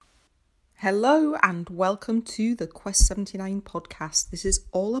Hello and welcome to the Quest 79 podcast. This is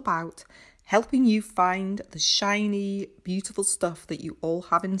all about helping you find the shiny, beautiful stuff that you all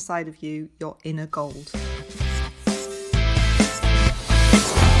have inside of you, your inner gold.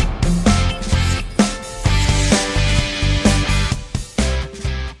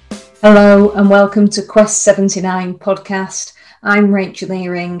 Hello and welcome to Quest 79 podcast. I'm Rachel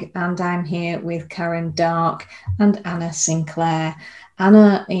Earing and I'm here with Karen Dark and Anna Sinclair.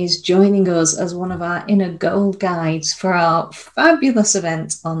 Anna is joining us as one of our inner gold guides for our fabulous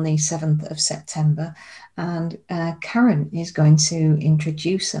event on the 7th of September. And Karen is going to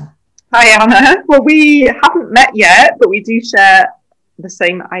introduce her. Hi Anna. Well, we haven't met yet, but we do share the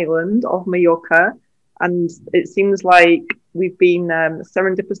same island of Mallorca. And it seems like we've been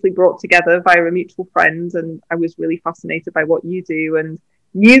serendipitously brought together by a mutual friend. And I was really fascinated by what you do and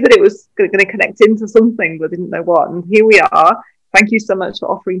knew that it was going to connect into something, but didn't know what. And here we are. Thank you so much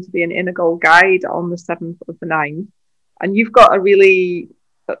for offering to be an inner goal guide on the 7th of the 9th. And you've got a really,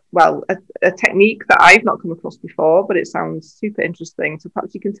 a technique that I've not come across before, but it sounds super interesting. So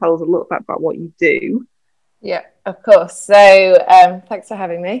perhaps you can tell us a little bit about what you do. Yeah, of course. So thanks for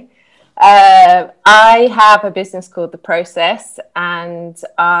having me. I have a business called The Process, and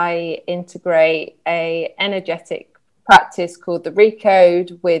I integrate a energetic practice called the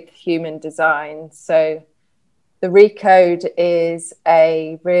Recode with human design. So the Recode is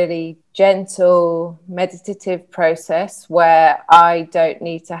a really gentle, meditative process where I don't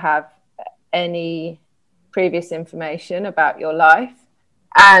need to have any previous information about your life.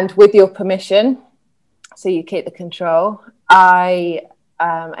 And with your permission, so you keep the control, I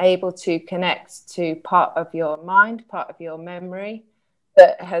am able to connect to part of your mind, part of your memory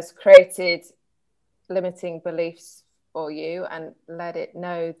that has created limiting beliefs for you, and let it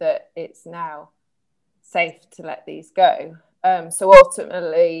know that it's now safe to let these go. So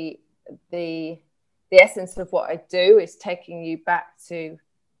ultimately, the essence of what I do is taking you back to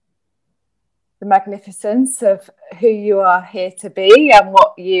the magnificence of who you are here to be and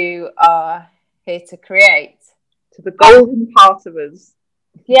what you are here to create. To the golden part of us.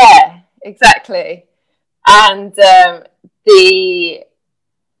 Yeah, exactly. And the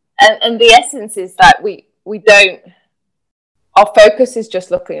essence is that we don't. Our focus is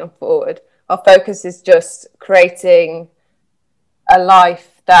just looking forward. Our focus is just creating a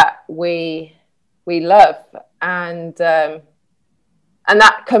life that we love, and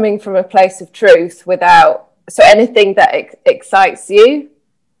that coming from a place of truth, without anything that excites you,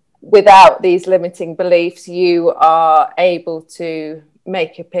 without these limiting beliefs, you are able to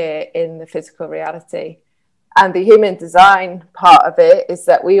make appear in the physical reality. And the human design part of it is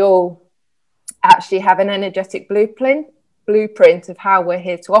that we all actually have an energetic blueprint of how we're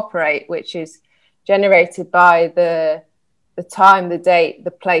here to operate, which is generated by the time, the date,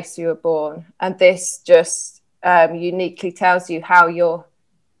 the place you were born. And this just uniquely tells you how you're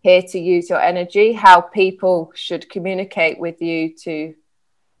here to use your energy, how people should communicate with you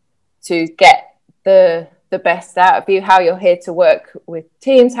to get the best out of you, how you're here to work with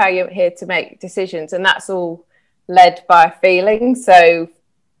teams, how you're here to make decisions. And that's all led by feeling. So,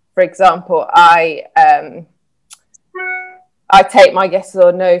 for example, I take my yes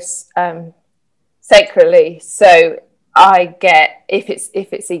or no sacredly. So I get, if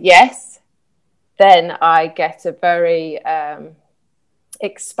it's a yes, then I get a very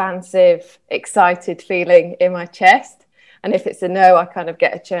expansive, excited feeling in my chest. And if it's a no, I kind of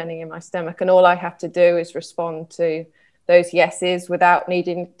get a churning in my stomach. And all I have to do is respond to those yeses without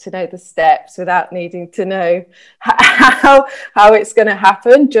needing to know the steps, without needing to know how it's going to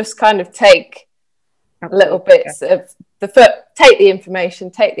happen. Just kind of take little bits of the foot, take the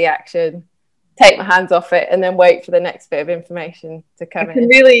information, take the action, take my hands off it, and then wait for the next bit of information to come in.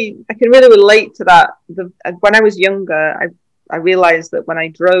 I can really relate to that. When I was younger, I realised that when I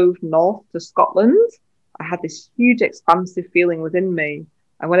drove north to Scotland, I had this huge expansive feeling within me.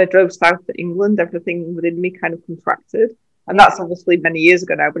 And when I drove south to England, everything within me kind of contracted. And that's obviously many years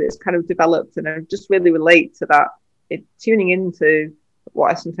ago now, but it's kind of developed. And I just really relate to that. Tuning into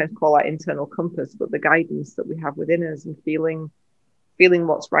what I sometimes call our internal compass, but the guidance that we have within us, and feeling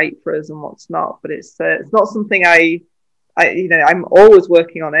what's right for us and what's not. But it's not something I'm always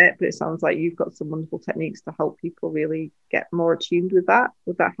working on it, but it sounds like you've got some wonderful techniques to help people really get more attuned with that.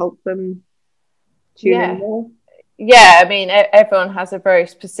 Would that help them tune in more? Yeah, I mean, everyone has a very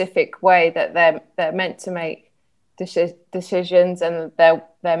specific way that they're meant to make decisions, and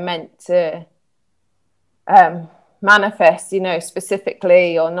they're meant to manifest,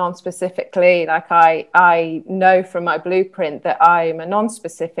 specifically or non-specifically. Like I know from my blueprint that I'm a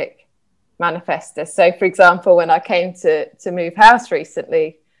non-specific manifester. So, for example, when I came to move house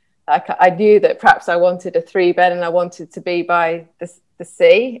recently, like I knew that perhaps I wanted a 3-bed and I wanted to be by the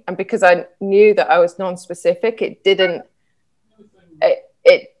sea. And because I knew that I was non-specific, it didn't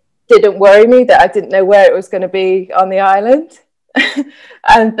worry me that I didn't know where it was going to be on the island.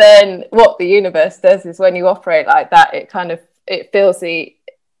 And then what the universe does is when you operate like that, it fills the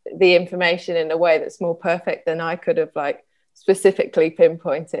information in a way that's more perfect than I could have like specifically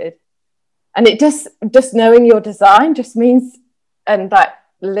pinpointed. And it just knowing your design just means, and that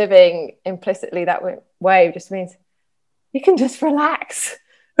living implicitly that way just means you can just relax,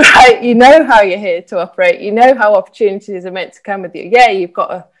 right? You know how you're here to operate. You know how opportunities are meant to come with you. Yeah, you've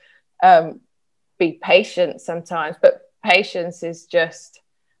got to be patient sometimes, but patience is just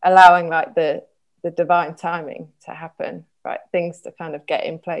allowing like the divine timing to happen, right? Things to kind of get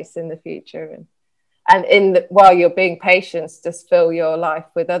in place in the future, and while you're being patient, just fill your life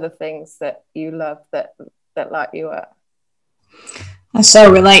with other things that you love, that light you up. I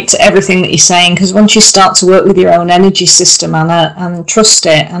so relate to everything that you're saying, because once you start to work with your own energy system, Anna, and trust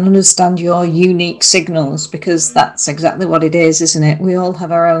it and understand your unique signals, because that's exactly what it is, isn't it? We all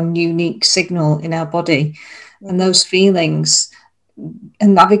have our own unique signal in our body, and those feelings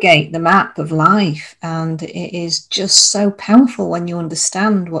and navigate the map of life. And it is just so powerful when you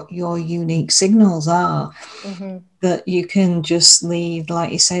understand what your unique signals are, that you can just lead,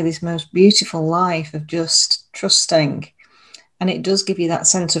 like you say, this most beautiful life of just trusting. And it does give you that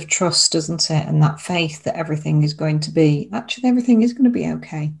sense of trust, doesn't it? And that faith that everything is going to be, actually, everything is going to be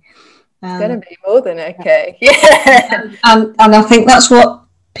okay. It's going to be more than okay. Yeah. And I think that's what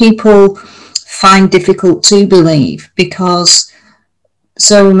people find difficult to believe, because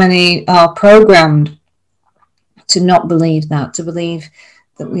so many are programmed to not believe that, to believe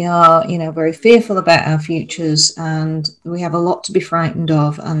that we are, very fearful about our futures, and we have a lot to be frightened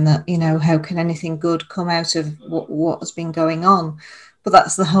of, and that, how can anything good come out of what has been going on? But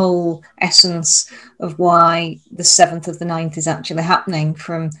that's the whole essence of why the 7th of the 9th is actually happening,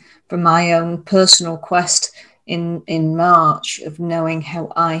 from my own personal quest in March, of knowing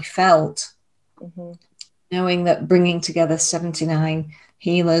how I felt, knowing that bringing together 79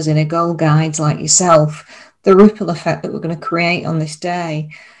 healers in a goal guides like yourself, the ripple effect that we're going to create on this day,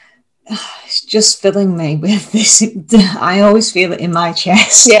 it's just filling me with this. I always feel it in my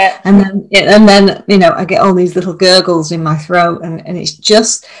chest. Yeah. And then I get all these little gurgles in my throat, and it's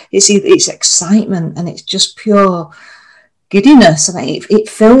excitement, and it's just pure giddiness, and it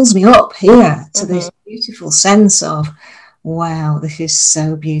fills me up here to this beautiful sense of, wow, this is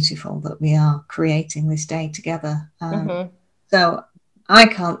so beautiful that we are creating this day together. So I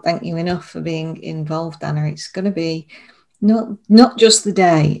can't thank you enough for being involved, Anna. It's going to be not just the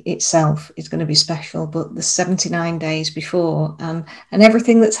day itself is going to be special, but the 79 days before, and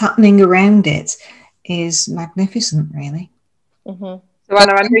everything that's happening around it is magnificent, really. So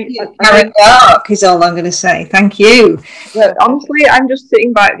Anna, I know Karen Dark is all I'm going to say. Thank you. Well, honestly, I'm just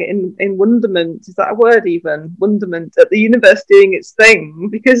sitting back in wonderment. Is that a word even? Wonderment at the universe doing its thing.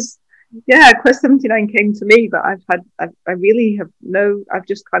 Because, yeah, Quest 79 came to me, but I've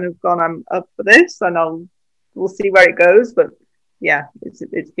just kind of gone, I'm up for this, and we'll see where it goes. But yeah,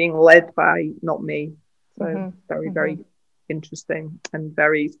 it's being led by not me. So very, very interesting and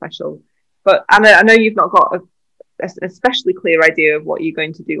very special. But Anna, I know you've not got a especially clear idea of what you're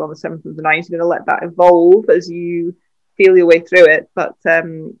going to do on the 7th of the 9th. You're going to let that evolve as you feel your way through it, but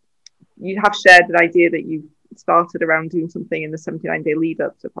you have shared the idea that you started around doing something in the 79-day lead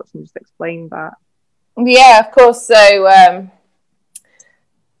up, so perhaps you can just explain that. Yeah, of course. So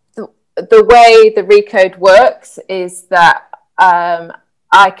the way the Recode works is that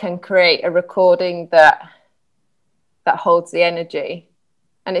I can create a recording that holds the energy,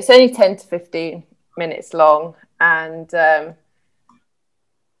 and it's only 10 to 15 minutes long, and but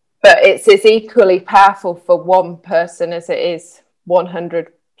it's as equally powerful for one person as it is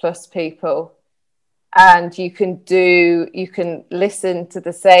 100 plus people. And you can listen to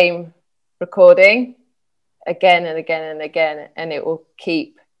the same recording again and again and again, and it will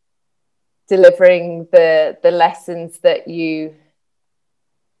keep delivering the lessons that you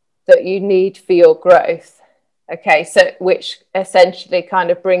need for your growth. Okay, so which essentially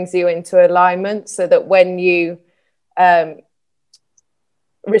kind of brings you into alignment, so that when you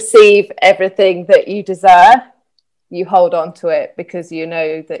receive everything that you desire, you hold on to it, because you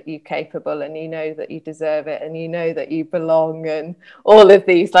know that you're capable, and you know that you deserve it, and you know that you belong, and all of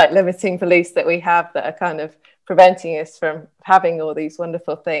these like limiting beliefs that we have that are kind of preventing us from having all these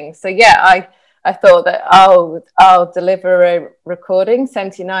wonderful things. So yeah, I thought that I'll deliver a recording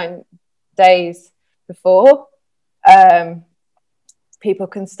 79 days before people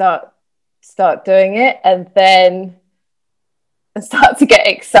can start doing it, and then and start to get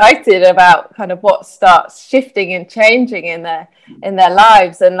excited about kind of what starts shifting and changing in their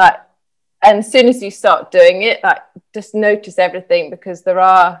lives. And like, and as soon as you start doing it, like, just notice everything, because there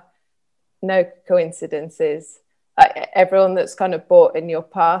are no coincidences. Like, everyone that's kind of brought in your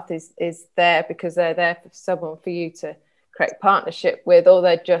path is there because they're there for someone for you to create partnership with, or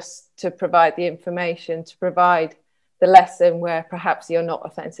they're just to provide the information, to provide the lesson where perhaps you're not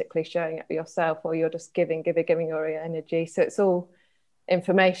authentically showing up yourself, or you're just giving your energy. So it's all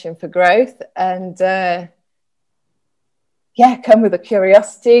information for growth. And come with a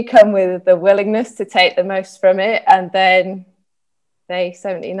curiosity, come with the willingness to take the most from it, and then day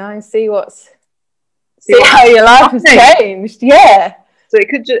 79, see how your life has changed. Yeah. So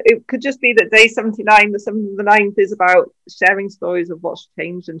it could just be that day 79, the 7th of the 9th, is about sharing stories of what's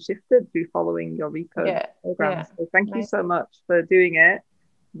changed and shifted through following your Recode program. Yeah. So thank you so much for doing it.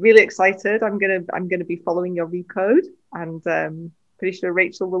 Really excited. I'm gonna be following your Recode, and pretty sure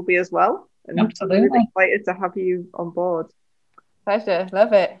Rachel will be as well. And absolutely, really excited to have you on board. Pleasure.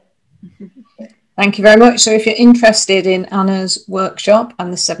 Love it. Thank you very much. So if you're interested in Anna's workshop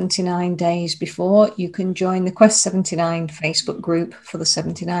and the 79 days before, you can join the Quest 79 Facebook group for the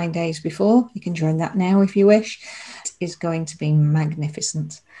 79 days before. You can join that now if you wish. It is going to be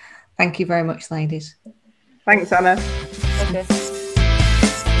magnificent. Thank you very much, ladies. Thanks, Anna. Okay.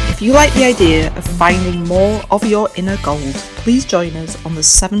 If you like the idea of finding more of your inner gold, please join us on the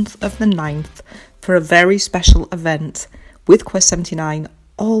 7th of the 9th for a very special event with Quest 79,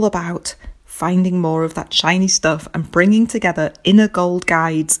 all about finding more of that shiny stuff and bringing together inner gold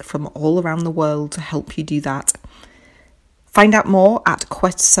guides from all around the world to help you do that. Find out more at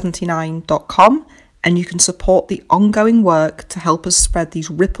quest79.com, and you can support the ongoing work to help us spread these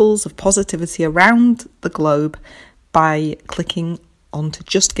ripples of positivity around the globe by clicking onto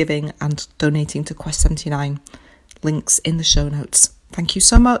Just Giving and donating to Quest 79. Links in the show notes. Thank you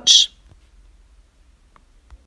so much.